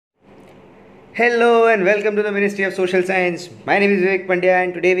Hello and welcome to the Ministry of Social Science. My name is Vivek Pandya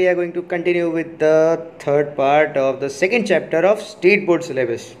and today we are going to continue with the third part of the second chapter of State Board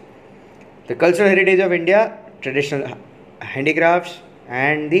syllabus. The cultural heritage of India, traditional handicrafts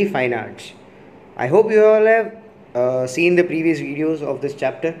and the fine arts. I hope you all have seen the previous videos of this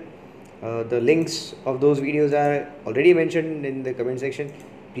chapter. The links of those videos are already mentioned in the comment section.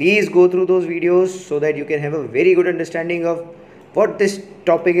 Please go through those videos so that you can have a very good understanding of what this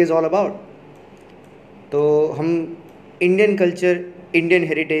topic is all about. तो हम Indian culture, Indian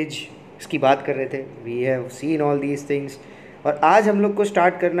heritage इसकी बात कर रहे थे. We have seen all these things और आज हम लोग को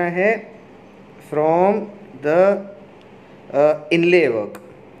स्टार्ट करना है from the inlay work.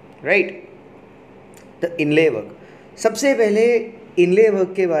 Right, the inlay work. सबसे पहले इनले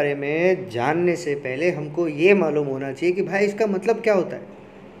वर्क के बारे में जानने से पहले हमको ये मालूम होना चाहिए कि भाई इसका मतलब क्या होता है.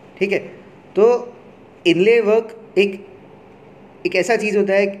 ठीक है, तो इनले वर्क एक ऐसा चीज़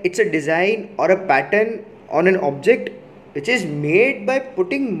होता है, इट्स अ डिज़ाइन और a pattern on an object which is made by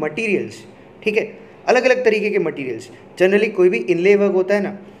putting materials. ठीक है, अलग अलग तरीके के मटीरियल्स. जनरली कोई भी इनले वर्क होता है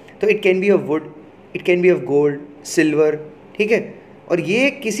ना, तो it can be of would, it can be of gold, silver. ठीक है, और ये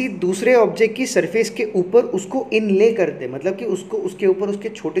किसी दूसरे ऑब्जेक्ट की सरफेस के ऊपर उसको इनले करते हैं, मतलब कि उसको उसके ऊपर उसके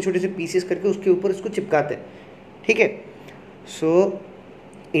छोटे छोटे से पीसेस करके उसके ऊपर उसको चिपकाते हैं. ठीक है, सो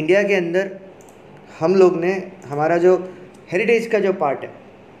इंडिया के अंदर हम लोग ने हमारा जो हेरिटेज का जो पार्ट है,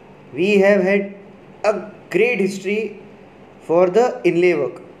 we have had a great history for the inlay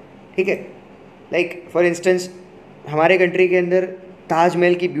work. ठीक है, लाइक फॉर इंस्टेंस हमारे कंट्री के अंदर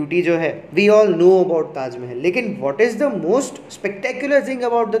ताजमहल की ब्यूटी जो है, we all know about Taj Mahal. लेकिन what is the most spectacular thing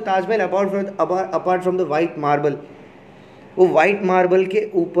about the Taj Mahal apart from the white marble? वो वाइट मार्बल के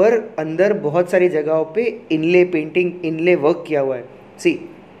ऊपर अंदर बहुत सारी जगहों पे इनले पेंटिंग, इनले वर्क किया हुआ है. सी,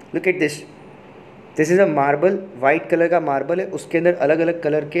 look at this. This is a marble, white colour का मार्बल है. उसके अंदर अलग अलग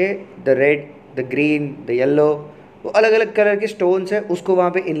कलर के, the red, the green, the yellow, वो अलग अलग कलर के स्टोन्स हैं, उसको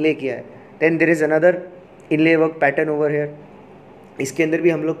वहाँ पे इनले किया है. Then there is another inlay work pattern over here. इसके अंदर भी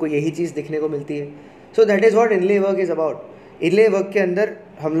हम लोग को यही चीज़ देखने को मिलती है. So that is what inlay work is about. Inlay work के अंदर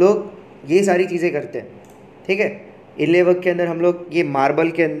हम लोग ये सारी चीज़ें करते हैं. ठीक है, इनले वर्क के अंदर हम लोग ये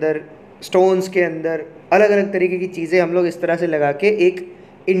मार्बल के अंदर, स्टोन्स के अंदर अलग अलग तरीके की चीज़ें हम लोग इस तरह से लगा के एक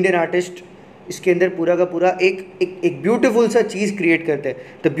इंडियन आर्टिस्ट इसके अंदर पूरा का पूरा एक ब्यूटीफुल सा चीज़ क्रिएट करते हैं.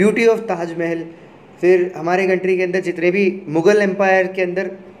 The beauty of Taj Mahal. फिर हमारे कंट्री के अंदर जितने भी मुग़ल एम्पायर के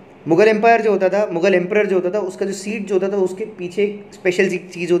अंदर, मुग़ल एम्पायर जो होता था, मुग़ल एम्परर जो होता था, उसका जो सीट जो होता था उसके पीछे एक स्पेशल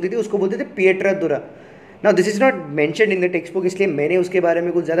चीज़ होती थी, उसको बोलते थे पिएट्रा दुरा. Now this is not mentioned in the text book, इसलिए मैंने उसके बारे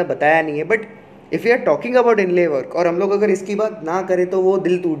में कुछ ज़्यादा बताया नहीं है. But if you are talking about inlay work और हम लोग अगर इसकी बात ना करें तो वो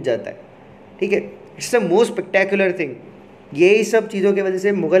दिल टूट जाता है. ठीक है, it's the most spectacular thing. यही सब चीज़ों की वजह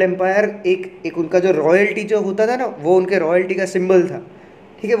से मुग़ल एम्पायर एक उनका जो रॉयल्टी जो होता था ना, वो उनके रॉयल्टी का सिंबल था.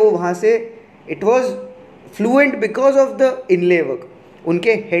 ठीक है, वो वहाँ से it was fluent because of the inlay work.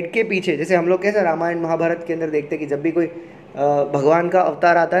 उनके हेड के पीछे, जैसे हम लोग कैसे रामायण महाभारत के अंदर देखते हैं कि जब भी कोई भगवान का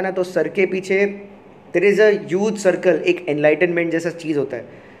अवतार आता है ना, तो सर के पीछे there is a huge circle, एक एनलाइटनमेंट जैसा चीज़ होता है.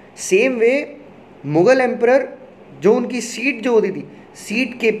 सेम वे मुग़ल एम्परर, जो उनकी सीट जो होती थी,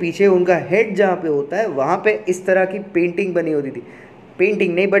 सीट के पीछे उनका हेड जहाँ पे होता है, वहाँ पे इस तरह की पेंटिंग बनी होती थी.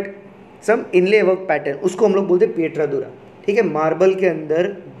 पेंटिंग नहीं, but some inlay work pattern, उसको हम लोग बोलते हैं पिएट्रा दुरा. ठीक है, मार्बल के अंदर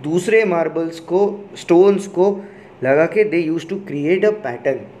दूसरे मार्बल्स को, स्टोन्स को लगा के दे use to create a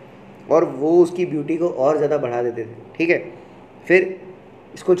pattern, और वो उसकी ब्यूटी को और ज़्यादा बढ़ा देते थे. ठीक है, फिर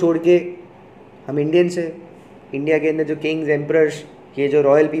इसको छोड़ के हम इंडियंस हैं. इंडिया के अंदर जो किंग्स, एम्परर्स, ये जो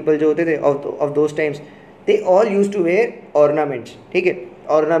रॉयल पीपल जो होते थे of those times, they all use to where ornaments. ठीक है,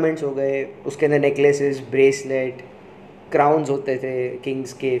 ऑर्नामेंट्स हो गए, उसके अंदर नेकलेसेस, ब्रेसलेट, क्राउन्स होते थे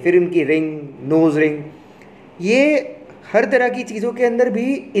किंग्स के, फिर उनकी रिंग, नोज रिंग, ये हर तरह की चीज़ों के अंदर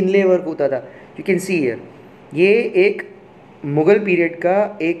भी इनले वर्क होता था. यू कैन सी हियर, ये एक मुग़ल पीरियड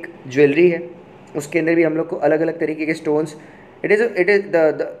का एक ज्वेलरी है. उसके अंदर भी हम लोग को अलग अलग तरीके के stones, it is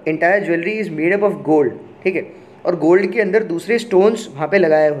the entire jewellery is made up of gold. ठीक है, और गोल्ड के अंदर दूसरे स्टोन्स वहाँ पे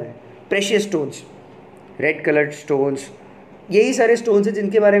लगाए हुए हैं, precious stones, red coloured stones. यही सारे स्टोन्स हैं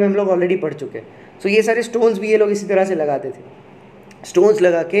जिनके बारे में हम लोग ऑलरेडी पढ़ चुके हैं. सो ये सारे स्टोन्स भी ये लोग इसी तरह से लगाते थे. स्टोन्स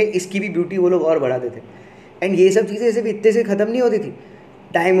लगा के इसकी भी ब्यूटी वो लोग और बढ़ाते थे. एंड ये सब चीज़ें ऐसे भी इतने से ख़त्म नहीं होती थी.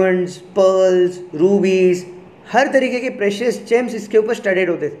 डायमंड्स, पर्ल्स, रूबीज़, हर तरीके के प्रेशियस जेम्स इसके ऊपर स्टडेड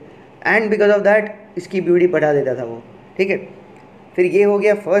होते थे. एंड बिकॉज ऑफ दैट इसकी ब्यूटी बढ़ा देता था वो. ठीक है, फिर ये हो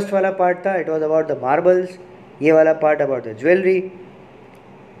गया फर्स्ट वाला पार्ट था, it was about the marbles. ये वाला part about the jewellery.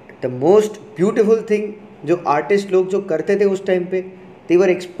 The most beautiful thing जो आर्टिस्ट लोग जो करते थे उस टाइम पे, दे वर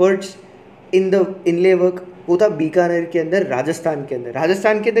experts in the inlay work. वो था बीकानेर के अंदर, राजस्थान के अंदर.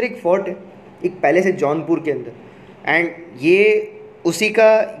 राजस्थान के अंदर एक फोर्ट है, एक पैलेस है जौनपुर के अंदर. एंड ये उसी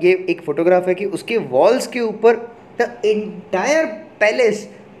का ये एक फोटोग्राफ है कि उसके वॉल्स के ऊपर द एंटायर पैलेस,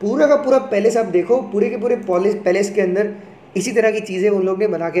 पूरा का पूरा पैलेस आप देखो, पूरे के पूरे पैलेस के अंदर इसी तरह की चीज़ें उन लोग ने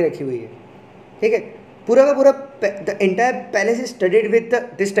बना के रखी हुई है, ठीक है। पूरा का पूरा the entire palace is studied with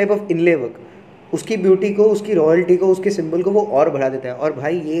this type of inlay work. उसकी ब्यूटी को, उसकी रॉयल्टी को, उसके सिंबल को वो और बढ़ा देता है। और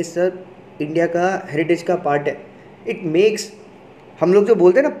भाई ये सब इंडिया का हेरिटेज का पार्ट है। इट मेक्स, हम लोग जो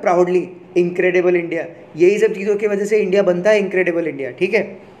बोलते हैं ना प्राउडली, इनक्रेडिबल इंडिया, यही सब चीज़ों की वजह से इंडिया बनता है इनक्रेडिबल इंडिया, ठीक है।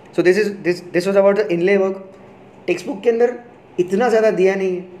 So this was about the inlay work. Text book के अंदर इतना ज़्यादा दिया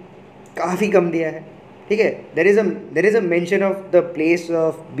नहीं है, काफ़ी कम दिया है, ठीक है। There is a mention of the place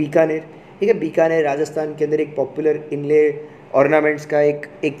of Bikaner, ठीक है। बीकानेर राजस्थान के अंदर एक पॉपुलर इनले ऑर्नामेंट्स का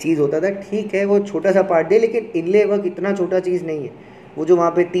एक चीज़ होता था, ठीक है, वो छोटा सा पार्ट दे, लेकिन इनले वर्क इतना छोटा चीज़ नहीं है। वो जो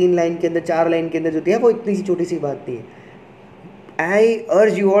वहाँ पे 3 लाइन के अंदर, 4 लाइन के अंदर जो दिया, वो इतनी सी छोटी सी बात नहीं है। आई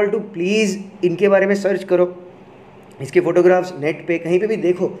urge you all to please इनके बारे में सर्च करो, इसके फोटोग्राफ्स नेट पे कहीं पे भी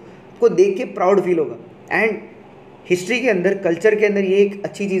देखो, आपको देख के प्राउड फील होगा। एंड हिस्ट्री के अंदर, कल्चर के अंदर ये एक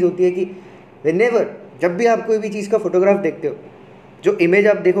अच्छी चीज़ होती है कि व्हेनेवर, जब भी आप कोई भी चीज़ का फोटोग्राफ देखते हो, जो इमेज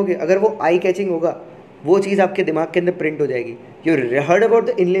आप देखोगे अगर वो आई कैचिंग होगा, वो चीज़ आपके दिमाग के अंदर प्रिंट हो जाएगी। You heard about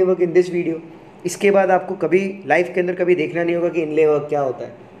the inlay work in this video, इसके बाद आपको कभी लाइफ के अंदर कभी देखना नहीं होगा कि इनले वर्क क्या होता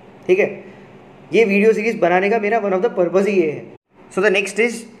है, ठीक है। ये वीडियो सीरीज बनाने का मेरा वन ऑफ द पर्पज़ ही ये है। So the next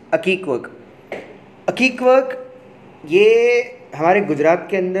is अकीक work. अकीक work ये हमारे गुजरात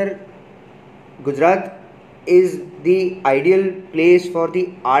के अंदर, Gujarat is the ideal place for the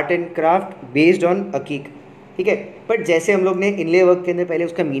art and craft based on अकीक, ठीक है। बट जैसे हम लोग ने इनले वर्क के अंदर पहले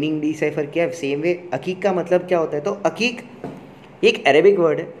उसका मीनिंग डिसाइफर किया, सेम वे अकीक का मतलब क्या होता है। तो अकीक एक अरेबिक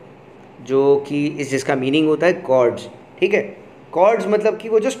वर्ड है जो कि जिसका मीनिंग होता है कॉर्ड्स, ठीक है। कॉर्ड्स मतलब कि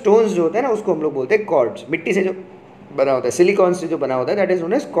वो जो स्टोन्स जो होते हैं ना, उसको हम लोग बोलते हैं कॉर्ड्स। मिट्टी से जो बना होता है, सिलिकॉन से जो बना होता है, that is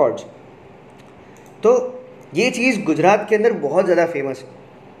known as chords. तो ये चीज़ गुजरात के अंदर बहुत ज़्यादा फेमस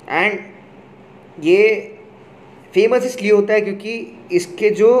है। एंड ये फेमस इसलिए होता है क्योंकि इसके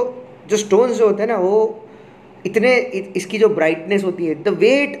जो जो स्टोन्स जो होते हैं ना, वो इतने इसकी जो ब्राइटनेस होती है, द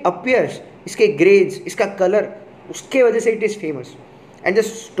वे इट अपीयर्स, इसके ग्रेड्स, इसका कलर, उसके वजह से it is famous. And the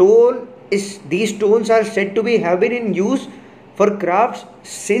stone is, the stones are said to be have been in use for crafts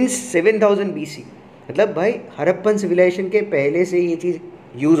since 7000 BC। मतलब भाई हड़प्पन सिविलाइजेशन के पहले से ये चीज़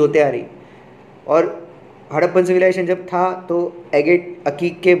यूज़ होते आ रही। और हड़प्पन सिविलाइजेशन जब था तो एगेट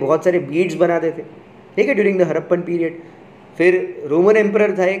अकीक के बहुत सारे बीड्स बनाते थे, ठीक है, ड्यूरिंग द हड़प्पन पीरियड। फिर रोमन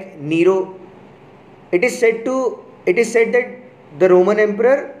एम्परर था एक Nero. It is said that the Roman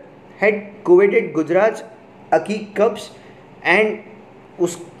emperor had coveted Gujarat अकीक cups, and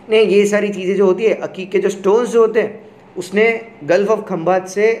उसने ये सारी चीज़ें जो होती है, अकीक के जो स्टोन्स जो होते हैं, उसने गल्फ ऑफ खंबात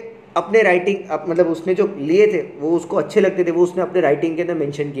से अपने राइटिंग, मतलब उसने जो लिए थे वो उसको अच्छे लगते थे, वो उसने अपने राइटिंग के अंदर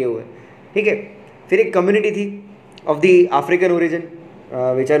मेंशन किए हुए, ठीक है। फिर एक कम्युनिटी थी of the African origin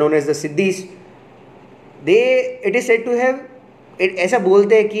which are known as the सिद्दीस। They, it is said to have, ऐसा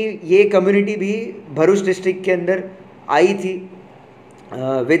बोलते हैं कि ये कम्युनिटी भी भरूच डिस्ट्रिक्ट के अंदर आई थी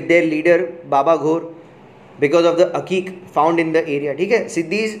विद देयर लीडर बाबा घोर, because of the अकीक found in the area, ठीक है।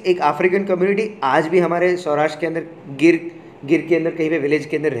 सिद्दीस एक अफ्रीकन कम्युनिटी आज भी हमारे सौराष्ट्र के अंदर गिर के अंदर कहीं पे विलेज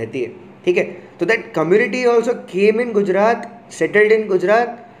के अंदर रहती है, ठीक है। तो that community also came in Gujarat, settled in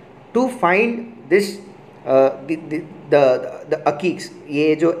Gujarat to find this the अकीक्स।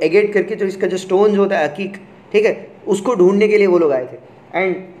 ये जो एगेट करके जो इसका जो स्टोन जो होता है अकीक, ठीक है, उसको ढूंढने के लिए वो लोग आए थे।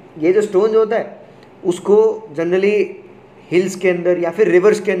 एंड ये जो स्टोन जो होता है उसको जनरली हिल्स के अंदर या फिर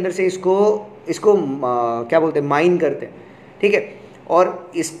रिवर्स के अंदर से इसको क्या बोलते हैं, माइन करते हैं, ठीक है।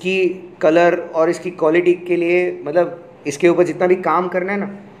 और इसकी कलर और इसकी क्वालिटी के लिए, मतलब इसके ऊपर जितना भी काम करना है ना,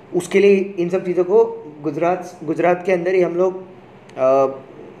 उसके लिए इन सब चीज़ों को गुजरात के अंदर ही हम लोग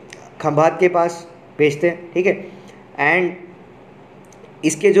खंभात के पास भेजते हैं, ठीक है। एंड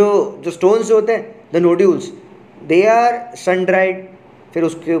इसके जो स्टोन्स होते हैं, the nodules, they are sun dried. फिर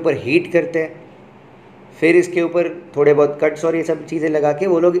उसके ऊपर हीट करते हैं, फिर इसके ऊपर थोड़े बहुत कट्स और ये सब चीज़ें लगा के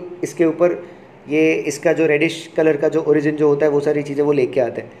वो लोग इसके ऊपर ये इसका जो रेडिश कलर का जो ओरिजिन जो होता है वो सारी चीज़ें वो लेके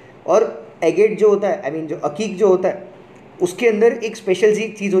आते हैं। और एगेट जो होता है, आई मीन जो अकीक जो होता है, उसके अंदर एक स्पेशल सी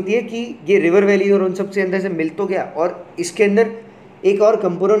चीज़ होती है कि ये रिवर वैली और उन सब से अंदर से मिल तो गया, और इसके अंदर एक और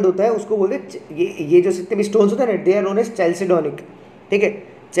कंपोनेंट होता है, उसको बोलते हैं ये जो जितने भी स्टोन्स होता है ना, दे आर नोन एज चैल्सिडोनिक, ठीक है।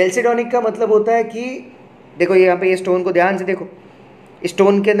 चैल्सिडोनिक का मतलब होता है कि देखो यहाँ पे ये स्टोन को ध्यान से देखो,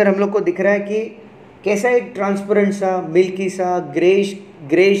 स्टोन के अंदर हम लोग को दिख रहा है कि कैसा एक ट्रांसपेरेंट सा, मिल्की सा,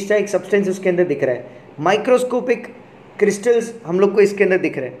 ग्रेश सा एक सब्सटेंस उसके अंदर दिख रहा है। माइक्रोस्कोपिक क्रिस्टल्स हम लोग को इसके अंदर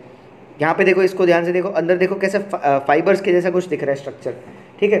दिख रहे हैं। यहाँ पे देखो, इसको ध्यान से देखो, अंदर देखो कैसे फाइबर्स के जैसा कुछ दिख रहा है स्ट्रक्चर,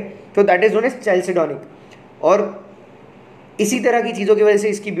 ठीक है। तो दैट इज नोन एज चैल्सिडोनिक। और इसी तरह की चीज़ों की वजह से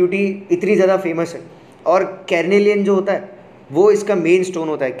इसकी ब्यूटी इतनी ज़्यादा फेमस है। और कैर्नेलियन जो होता है वो इसका मेन स्टोन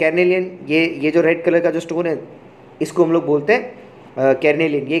होता है। कैर्नेलियन, ये जो रेड कलर का जो स्टोन है इसको हम लोग बोलते हैं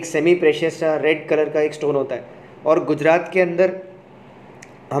कैर्नेलियन। ये एक सेमी प्रेशियस सा रेड कलर का एक स्टोन होता है। और गुजरात के अंदर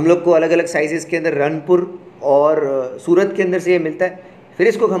हम लोग को अलग अलग साइजेस के अंदर रनपुर और सूरत के अंदर से ये मिलता है। फिर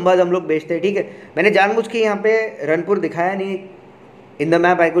इसको खंबाज हम लोग बेचते हैं। ठीक है, मैंने जानबूझ के यहाँ पे रनपुर दिखाया नहीं, in the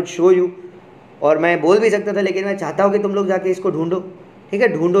map I could show you, और मैं बोल भी सकता था, लेकिन मैं चाहता हूँ कि तुम लोग जाके इसको ढूंढो। ठीक है,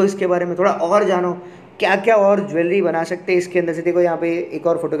 ढूंढो, इसके बारे में थोड़ा और जानो, क्या क्या और ज्वेलरी बना सकते हैं इसके अंदर से। देखो यहाँ पे एक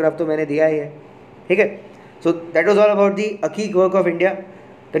और फोटोग्राफ तो मैंने दिया ही है। ठीक है, so that was all about the अकीक work of India.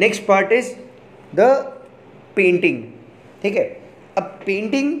 The next part is the painting. ठीक है, अब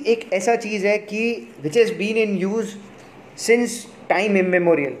पेंटिंग एक ऐसा चीज़ है कि which has been in use since time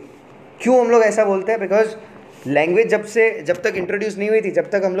immemorial. क्यों हम लोग ऐसा बोलते हैं? बिकॉज लैंग्वेज जब तक इंट्रोड्यूस नहीं हुई थी, जब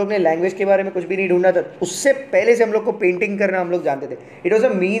तक हम लोग ने लैंग्वेज के बारे में कुछ भी नहीं ढूंढा था, उससे पहले से हम लोग को पेंटिंग करना हम लोग जानते थे। It was a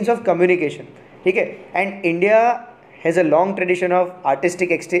means of communication. ठीक है, and India has a long tradition of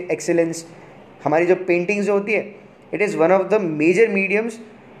artistic excellence. हमारी जो पेंटिंग्स जो होती है, it is one of the major mediums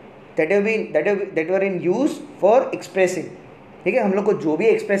that were in use for expressing। ठीक है, हम लोग को जो भी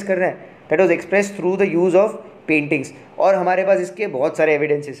एक्सप्रेस करना है, that was express through the use of paintings. और हमारे पास इसके बहुत सारे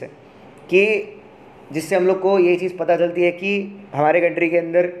एविडेंसेस हैं कि जिससे हम लोग को ये चीज़ पता चलती है कि हमारे कंट्री के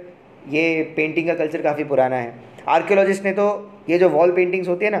अंदर ये पेंटिंग का कल्चर काफ़ी पुराना है। आर्कियोलॉजिस्ट ने तो ये जो वॉल पेंटिंग्स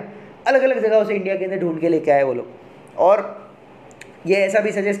होती है ना, अलग अलग जगहों से इंडिया के अंदर ढूंढ के लेके आए वो लोग। और ये ऐसा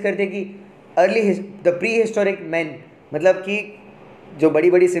भी सजेस्ट करते कि द प्री हिस्टोरिक मैन, मतलब कि जो बड़ी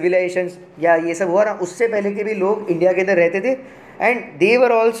बड़ी सिविलाइजेशंस या ये सब हुआ ना, उससे पहले के भी लोग इंडिया के अंदर रहते थे, and they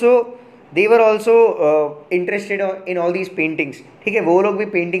were also interested in all these paintings. ठीक है, वो लोग भी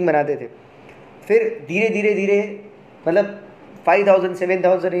पेंटिंग बनाते थे। फिर धीरे धीरे मतलब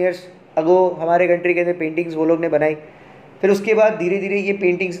 5000-7000 ईयर्स अगो हमारे कंट्री के अंदर पेंटिंग्स वो लोग ने बनाई। फिर उसके बाद धीरे धीरे ये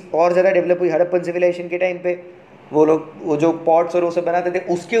पेंटिंग्स और ज़्यादा डेवलप हुई। हड़प्पन सिविलाइजेशन के टाइम पे वो लोग वो जो पॉट्स और वो सब बनाते थे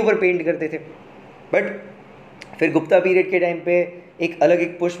उसके ऊपर पेंट करते थे। बट फिर गुप्ता पीरियड के टाइम पे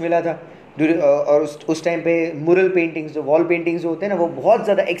एक पुश मिला था, और उस टाइम पे मुरल पेंटिंग्स, जो वॉल पेंटिंग्स जो होते हैं ना, वो बहुत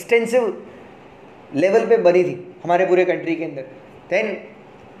ज़्यादा एक्सटेंसिव लेवल पे बनी थी हमारे पूरे कंट्री के अंदर। Then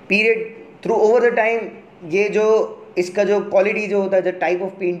period through over the time ये जो इसका जो क्वालिटी जो होता है, जो टाइप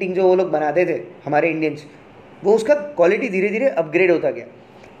ऑफ पेंटिंग जो वो लोग बनाते थे हमारे इंडियंस, वो उसका क्वालिटी धीरे धीरे अपग्रेड होता गया।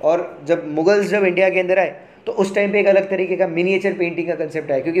 और जब मुगल्स जब इंडिया के अंदर आए तो उस टाइम पे एक अलग तरीके का मिनिएचर पेंटिंग का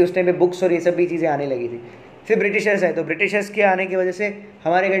कंसेप्ट आया, क्योंकि उस टाइम पे बुक्स और ये सब भी चीज़ें आने लगी थी। फिर ब्रिटिशर्स आए, तो ब्रिटिशर्स के आने की वजह से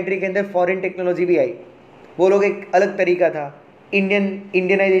हमारे कंट्री के अंदर फॉरेन टेक्नोलॉजी भी आई। वो लोग एक अलग तरीका था,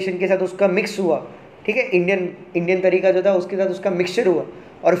 इंडियनाइजेशन के साथ उसका मिक्स हुआ। ठीक है, इंडियन तरीका जो था उसके साथ उसका मिक्सचर हुआ,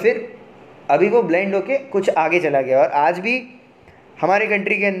 और फिर अभी वो ब्लेंड होके कुछ आगे चला गया। और आज भी हमारे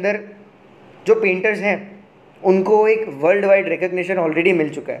कंट्री के अंदर जो पेंटर्स हैं उनको एक वर्ल्ड वाइड रिकग्निशन ऑलरेडी मिल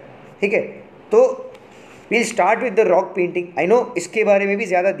चुका है। ठीक है, तो we'll start with the rock painting. I know इसके बारे में भी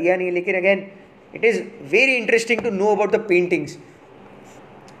ज़्यादा दिया नहीं है, लेकिन again it is very interesting to know about the paintings.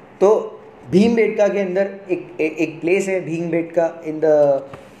 तो भीमबेटका के अंदर एक प्लेस है Bhimbetka in the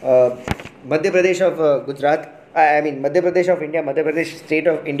Madhya Pradesh of Gujarat, I mean Madhya Pradesh of India, Madhya Pradesh state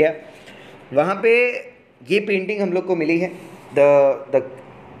of India. वहाँ पे ये पेंटिंग हम लोग को मिली है, द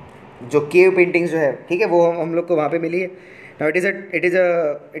जो केव पेंटिंग्स जो है, ठीक है, वो हम लोग को वहाँ पे मिली है। Now it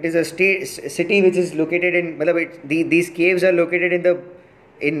is a state city which is located in, मतलब these caves are located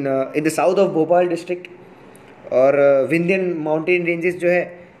in the south of Bhopal district. और विंध्यन माउंटेन रेंजेस जो है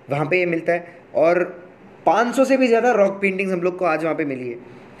वहाँ पे ये मिलता है। और 500 से भी ज़्यादा रॉक पेंटिंग्स हम लोग को आज वहाँ पे मिली है,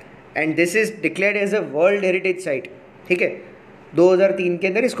 and this is declared as a world heritage site. ठीक है, 2003 के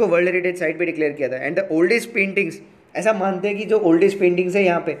अंदर इसको वर्ल्ड हेरिटेज साइट पे डिक्लेयर किया था। एंड द ओल्डेस्ट पेंटिंग्स, ऐसा मानते हैं कि जो ओल्डेस्ट पेंटिंग्स है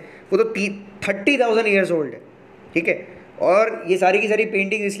यहाँ पे वो तो 30,000 ईयर्स ओल्ड है। ठीक है, और ये सारी की सारी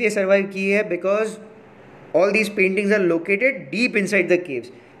पेंटिंग इसलिए सर्वाइव की है because all these paintings are located deep inside the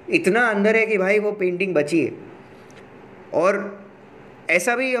caves. इतना अंदर है कि भाई वो पेंटिंग बची है। और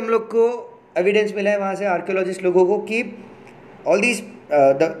ऐसा भी हम लोग को एविडेंस मिला है वहाँ से आर्कियोलॉजिस्ट लोगों को कि all these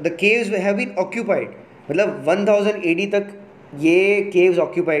the caves have been occupied, मतलब 1000 AD तक ये केव्स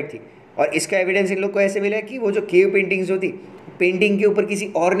ऑक्यूपाइड थी। और इसका एविडेंस इन लोग को ऐसे मिला है कि वो जो केव पेंटिंग्स जो थी, पेंटिंग के ऊपर किसी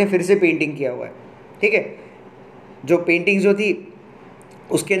और ने फिर से पेंटिंग किया हुआ है। ठीक है, जो पेंटिंग्स जो थी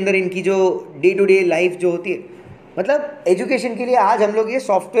उसके अंदर इनकी जो डे टू डे लाइफ जो होती है, मतलब एजुकेशन के लिए आज हम लोग ये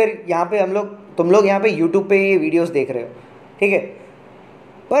सॉफ्टवेयर यहाँ पे तुम लोग यहाँ पे यूट्यूब पे ये वीडियोस देख रहे हो। ठीक है,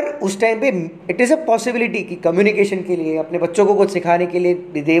 पर उस टाइम पे इट इज़ अ पॉसिबिलिटी कि कम्युनिकेशन के लिए, अपने बच्चों को कुछ सिखाने के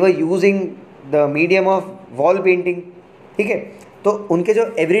लिए दे were using the medium of wall painting. ठीक है, तो उनके जो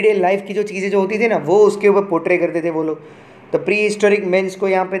एवरीडे लाइफ की जो चीज़ें जो होती थी ना, वो उसके ऊपर पोर्ट्रे करते थे वो लोग। तो प्री हिस्टोरिक मेंस को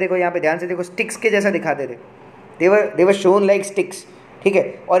यहाँ पे देखो, यहाँ पे ध्यान से देखो, स्टिक्स के जैसा दिखाते थे। दे वर शोन लाइक स्टिक्स। ठीक है,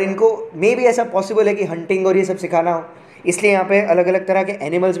 और इनको मे भी ऐसा पॉसिबल है कि हंटिंग और ये सब सिखाना हो, इसलिए यहाँ पे अलग अलग तरह के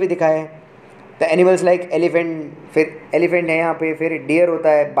एनिमल्स भी दिखाए हैं। द एनिमल्स लाइक एलिफेंट, फिर एलिफेंट है यहाँ पे, फिर डियर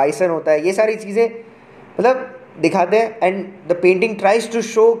होता है, बाइसन होता है, ये सारी चीज़ें मतलब दिखाते हैं। And the painting tries to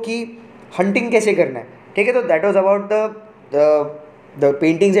show कि हंटिंग कैसे करना है, ठीक है। तो that was about the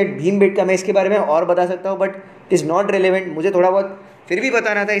paintings eight Bhimbetka. मैं इसके बारे में और बता सकता हूँ but it is not relevant, मुझे थोड़ा बहुत फिर भी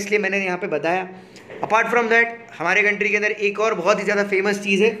बताना था इसलिए मैंने यहाँ पे बताया। अपार्ट फ्रॉम दैट हमारे कंट्री के अंदर एक और बहुत ही ज़्यादा फेमस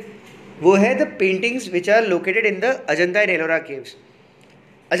चीज़ है, वो है the paintings which are located in the Ajanta and Ellora caves.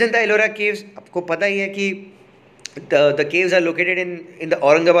 Ajanta Ellora caves आपको पता ही है कि the caves are located in the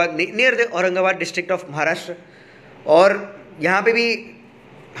Aurangabad, near the Aurangabad district of Maharashtra. और यहाँ पे भी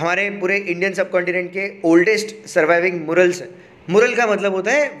हमारे पूरे इंडियन सब कॉन्टिनेंट के ओल्डेस्ट सर्वाइविंग मुरल्स है। मुरल का मतलब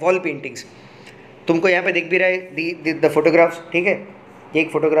होता है वॉल पेंटिंग्स। तुमको यहाँ पे दिख भी रहा है द फोटोग्राफ्स, ठीक है। ये एक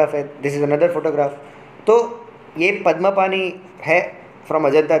फ़ोटोग्राफ है, दिस इज़ अनदर फोटोग्राफ। तो ये पद्मा पानी है फ्रॉम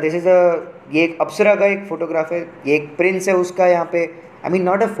अजंता, दिस इज़ ये एक अप्सरा का एक फ़ोटोग्राफ है, ये एक प्रिंस है उसका यहाँ पे, I mean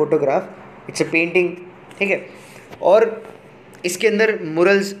not a photograph, it's a painting, ठीक है। और इसके अंदर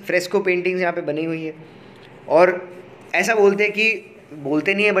मुरल्स, फ्रेस्को पेंटिंग्स यहाँ पे बनी हुई है। और ऐसा बोलते हैं कि,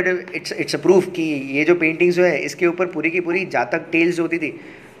 बोलते नहीं है बट इट्स अ प्रूफ कि ये जो पेंटिंग्स जो है इसके ऊपर पूरी की पूरी जातक टेल्स होती थी,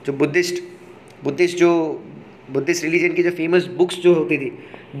 जो बुद्धिस्ट रिलीजन की जो फेमस बुक्स जो होती थी,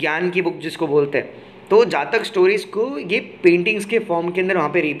 ज्ञान की बुक जिसको बोलते हैं, तो जातक स्टोरीज़ को ये पेंटिंग्स के फॉर्म के अंदर वहाँ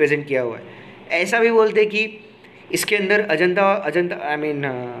पे रिप्रेजेंट किया हुआ है। ऐसा भी बोलते हैं कि इसके अंदर अजंता आई मीन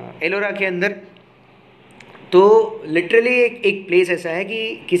एलोरा के अंदर तो लिटरली एक प्लेस ऐसा है कि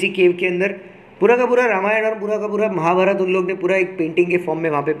किसी केव के अंदर पूरा का पूरा रामायण और पूरा का पूरा महाभारत उन लोग ने पूरा एक पेंटिंग के फॉर्म में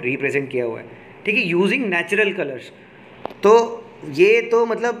वहाँ पे रिप्रेजेंट किया हुआ है, ठीक है, यूजिंग नेचुरल कलर्स। तो ये तो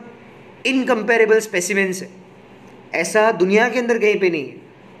मतलब इनकम्पेरेबल स्पेसिमेंस है, ऐसा दुनिया के अंदर कहीं पे नहीं है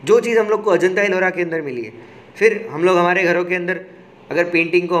जो चीज़ हम लोग को अजंता एलोरा के अंदर मिली है। फिर हम लोग हमारे घरों के अंदर अगर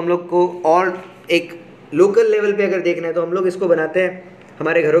पेंटिंग को हम लोग को और एक लोकल लेवल पे अगर देखना है तो हम लोग इसको बनाते हैं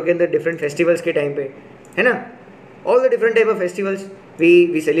हमारे घरों के अंदर डिफरेंट फेस्टिवल्स के टाइम पे, है ना। All the different type of festivals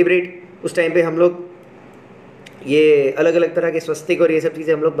we celebrate, उस टाइम पे हम लोग ये अलग अलग तरह के स्वस्तिक और ये सब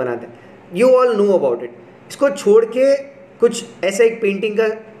चीज़ें हम लोग बनाते हैं। You all know about it. इसको छोड़ के कुछ ऐसा एक पेंटिंग का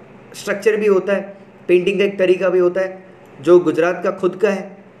स्ट्रक्चर भी होता है, पेंटिंग का एक तरीका भी होता है जो गुजरात का खुद का है,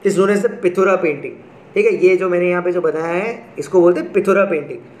 इस known as the Pithora painting, ठीक है। ये जो मैंने यहाँ पे जो बताया है इसको बोलते हैं पिथोरा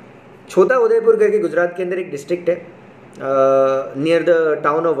पेंटिंग। छोटा उदयपुर करके गुजरात के अंदर एक डिस्ट्रिक्ट है near the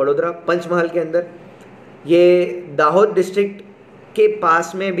town of Vadodara, Panchmahal के अंदर। ये दाहोद डिस्ट्रिक्ट के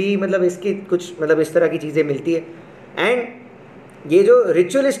पास में भी मतलब इसकी कुछ मतलब इस तरह की चीज़ें मिलती है। एंड ये जो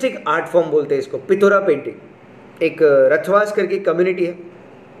रिचुअलिस्टिक आर्ट फॉर्म बोलते हैं इसको पिथोरा पेंटिंग, एक रथवास करके कम्युनिटी है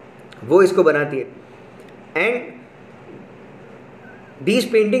वो इसको बनाती है। And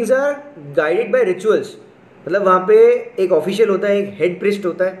these paintings are guided by rituals, मतलब वहाँ पे एक ऑफिशियल होता है, एक हेड प्रिस्ट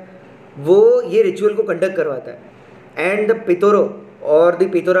होता है, वो ये रिचुअल को कंडक्ट करवाता है। एंड द पिथोरो और the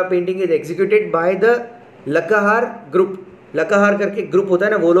Pithora painting is executed by the लकाहार group, लकाहार करके ग्रुप होता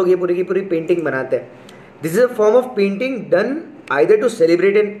है ना, वो लोग ये पूरी की पूरी पेंटिंग बनाते हैं। This is a form of painting done either to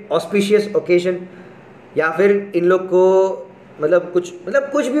celebrate N auspicious occasion, या फिर इन लोग को मतलब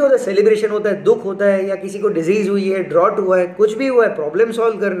कुछ भी होता है, सेलिब्रेशन होता है, दुख होता है, या किसी को डिजीज हुई है, ड्रॉट हुआ है, कुछ भी हुआ है, प्रॉब्लम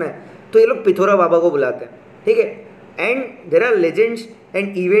सॉल्व करना है, तो ये लोग पिथोरा बाबा को बुलाते हैं, ठीक है। And there are legends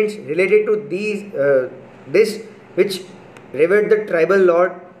and events related to this which revert the tribal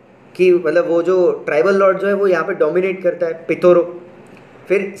Lord, कि मतलब वो जो ट्राइबल लॉर्ड जो है वो यहाँ पे डोमिनेट करता है पिथोरो।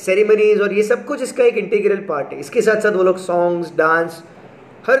 फिर सेरेमनीज और ये सब कुछ इसका एक इंटीग्रल पार्ट है। इसके साथ साथ वो लोग सॉन्ग्स, डांस,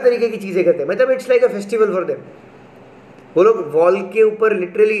 हर तरीके की चीज़ें करते हैं, मतलब it's like a festival for them. वो लोग वॉल के ऊपर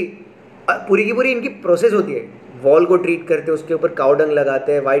लिटरली पूरी की पूरी इनकी प्रोसेस होती है, वॉल को ट्रीट करते हैं, उसके ऊपर काउडंग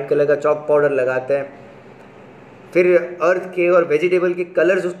लगाते हैं, वाइट कलर का चॉक पाउडर लगाते हैं, फिर अर्थ के और वेजिटेबल के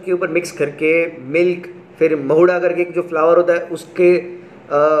कलर्स उसके ऊपर मिक्स करके, मिल्क, फिर महुड़ा करके जो फ्लावर होता है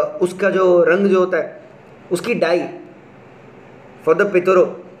उसका जो रंग जो होता है उसकी डाई फॉर द पिथोरो,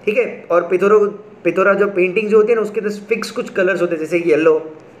 ठीक है। और पिथोरा जो पेंटिंग जो होती है ना उसके तो फिक्स कुछ कलर्स होते हैं, जैसे येलो,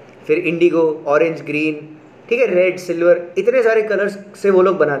 फिर इंडिगो, ऑरेंज, ग्रीन, ठीक है, रेड, सिल्वर, इतने सारे कलर्स से वो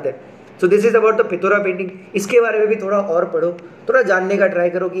लोग बनाते हैं। So this is about the Pithora painting. इसके बारे में भी थोड़ा और पढ़ो, थोड़ा जानने का ट्राई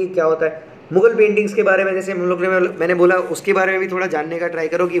करो कि क्या होता है। मुगल पेंटिंग्स के बारे में जैसे हम लोग ने मैंने बोला उसके बारे में भी थोड़ा जानने का ट्राई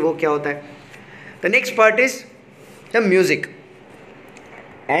करो कि वो क्या होता है। The next part is the music.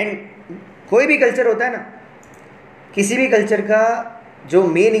 And कोई भी कल्चर होता है ना, किसी भी कल्चर का जो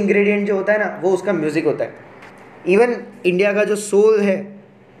मेन इंग्रेडिएंट जो होता है ना वो उसका म्यूज़िक होता है। इवन इंडिया का जो सोल है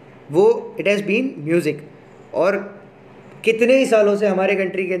वो इट हैज़ बीन म्यूज़िक, और कितने ही सालों से हमारे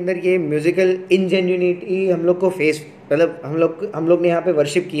कंट्री के अंदर ये म्यूज़िकल इनजेन्यूनिटी हम लोग को फेस, मतलब हम लोग ने यहाँ पे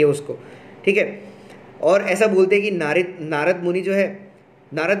वर्शिप की है उसको, ठीक है। और ऐसा बोलते हैं कि नारद मुनि जो है,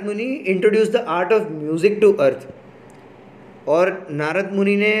 नारद मुनि introduce the art of music to earth. और नारद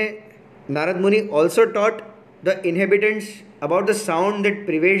मुनि also taught the inhabitants about the sound that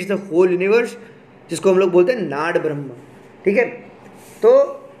प्रिवेट्स the whole universe, जिसको हम लोग बोलते हैं नाड ब्रह्म। ठीक है, तो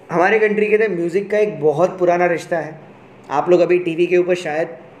हमारे कंट्री के अंदर म्यूज़िक का एक बहुत पुराना रिश्ता है। आप लोग अभी टीवी के ऊपर शायद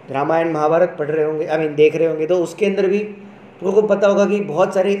रामायण महाभारत पढ़ रहे होंगे, देख रहे होंगे, तो उसके अंदर भी लोगों को पता होगा कि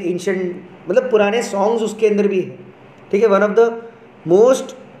बहुत सारे एंशंट मतलब पुराने सॉन्ग्स उसके अंदर भी है। ठीक है, वन ऑफ द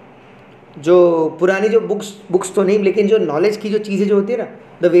मोस्ट जो पुरानी जो बुक्स तो नहीं, लेकिन जो नॉलेज की जो चीज़ें जो होती है ना,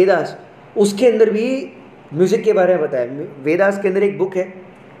 द वेदास, उसके अंदर भी म्यूज़िक के बारे में बताया। वेदास के अंदर एक बुक है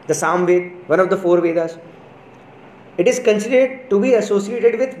द साम वेद, one of the 4 Vedas. It is considered to be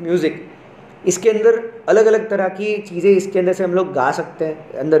associated with music. इसके अंदर अलग अलग तरह की चीज़ें इसके अंदर से हम लोग गा सकते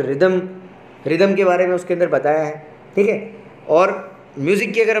हैं। अंदर रिदम के बारे में उसके अंदर बताया है। ठीक है, और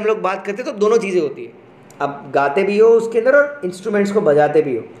म्यूज़िक की अगर हम लोग बात करते हैं तो दोनों चीज़ें होती है, आप गाते भी हो उसके अंदर और इंस्ट्रूमेंट्स को बजाते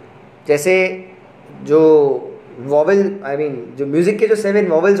भी हो। जैसे जो वॉवल जो म्यूज़िक के जो 7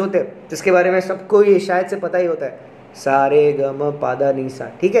 वॉवल्स होते हैं, जिसके बारे में सबको ये शायद से पता ही होता है, सा रे ग म पा धा नी सा।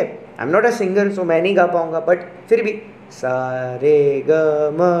 ठीक है, I am not a singer so मैं नहीं गा पाऊँगा, बट फिर भी सा रे ग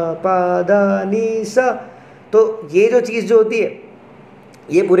म पा धा नी सा। तो ये जो चीज़ जो होती है,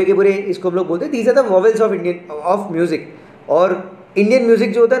 ये पूरे के पूरे इसको हम लोग बोलते हैं these are the vowels of music. और इंडियन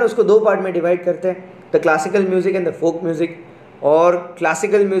म्यूज़िक जो होता है ना, उसको 2 पार्ट में डिवाइड करते हैं, the classical music and the folk music. और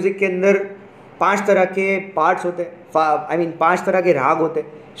क्लासिकल म्यूज़िक के अंदर 5 तरह के पार्ट्स होते हैं, 5 तरह के राग होते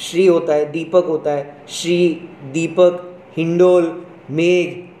हैं। श्री होता है, दीपक होता है, श्री, दीपक, हिंडोल,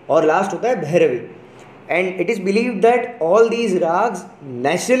 मेघ और लास्ट होता है Bhairavi. And it is believe that all these ragas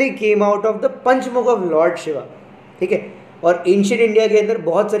naturally came out of the पंचमुख of Lord Shiva. ठीक है, और एंशिएंट इंडिया के अंदर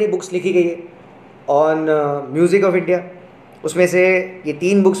बहुत सारी बुक्स लिखी गई है ऑन म्यूज़िक ऑफ इंडिया। उसमें से ये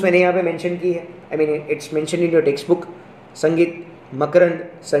 3 बुक्स मैंने यहाँ पे मेंशन की है। It's mention in your text book, संगीत मकरंद,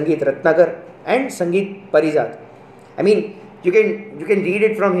 संगीत रत्नाकर एंड संगीत परिजात। You can read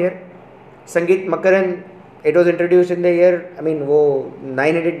it from here. संगीत मकरंद, it was introduced in the year वो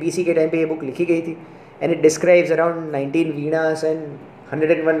 900 BC के टाइम पे ये बुक लिखी गई थी। And it describes around 19 वीणास and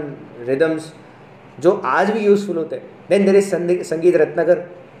 101 rhythms जो आज भी यूजफुल होते हैं। देन देर इज संगीत Ratnakar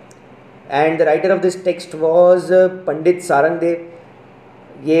and the writer of this text was पंडित सारंगदेव।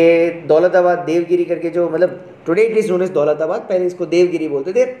 ये दौलताबाद देवगिरी करके जो today it is known as Daulatabad, पहले इसको देवगिरी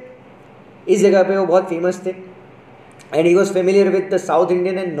बोलते थे। इस जगह पे वो बहुत फेमस थे। And he was familiar with the south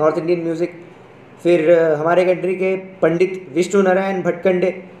Indian and north Indian music. फिर हमारे कंट्री के पंडित विष्णु नारायण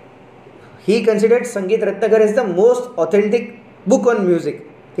भटकंडे, ही कंसिडर्ड संगीत Ratnakar is the most authentic book on music.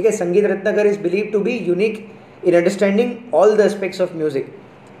 ठीक है, संगीत Ratnakar is believe to be unique in understanding all the aspects of music.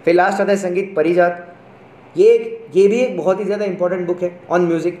 फिर last आता है संगीत परिजात। ये भी एक बहुत ही ज़्यादा इंपॉर्टेंट बुक है ऑन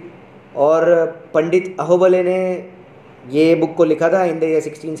म्यूज़िक, और पंडित अहोबले ने ये बुक को लिखा था इन द ईयर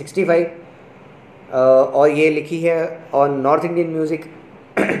 1665, और ये लिखी है on north Indian music.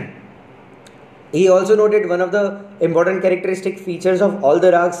 He also noted one of the important characteristic features of all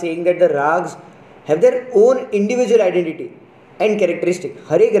the rags, saying that the rags have their own individual identity and characteristic.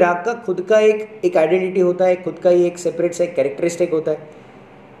 हर एक राग का खुद का एक आइडेंटिटी होता है, खुद का ही एक सेपरेट सा एक कैरेक्टरिस्टिक होता है।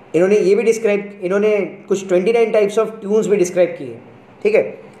 इन्होंने ये भी इन्होंने कुछ 29 टाइप्स ऑफ ट्यून्स भी डिस्क्राइब की है। ठीक है,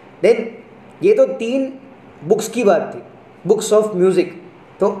 देन ये तो 3 बुक्स की बात थी, बुक्स ऑफ म्यूज़िक।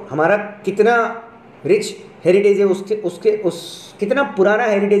 तो हमारा कितना रिच हेरिटेज है, कितना पुराना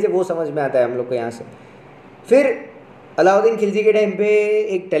हेरिटेज है वो समझ में आता है हम लोग को यहाँ से। फिर अलाउद्दीन खिलजी के टाइम पे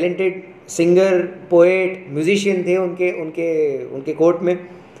एक टैलेंटेड सिंगर, पोएट, म्यूजिशियन थे उनके कोर्ट में।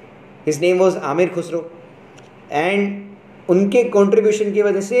 His name was Aamir Khusro, and उनके कंट्रीब्यूशन की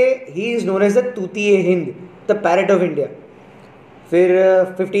वजह से he is known as the तूती Hind, the parrot of India. फिर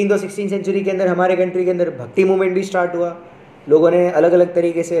 15th और 16th सेंचुरी के अंदर हमारे कंट्री के अंदर भक्ति मूवमेंट भी स्टार्ट हुआ। लोगों ने अलग अलग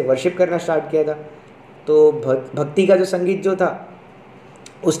तरीके से वर्शिप करना स्टार्ट किया था। तो भक्ति का जो संगीत जो था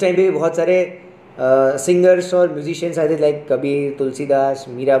उस टाइम पे भी बहुत सारे सिंगर्स और म्यूजिशियंस आए थे, लाइक कबीर, तुलसीदास,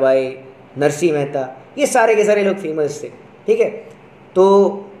 मीराबाई, नरसिंह मेहता, ये सारे के सारे लोग फेमस थे। ठीक है, तो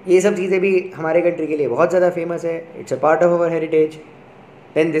ये सब चीज़ें भी हमारे कंट्री के लिए बहुत ज़्यादा फेमस है। It's a part of our heritage.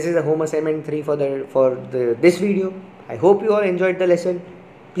 Then this is a home assignment 3 for this video. I hope you all enjoyed the lesson.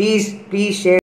 Please share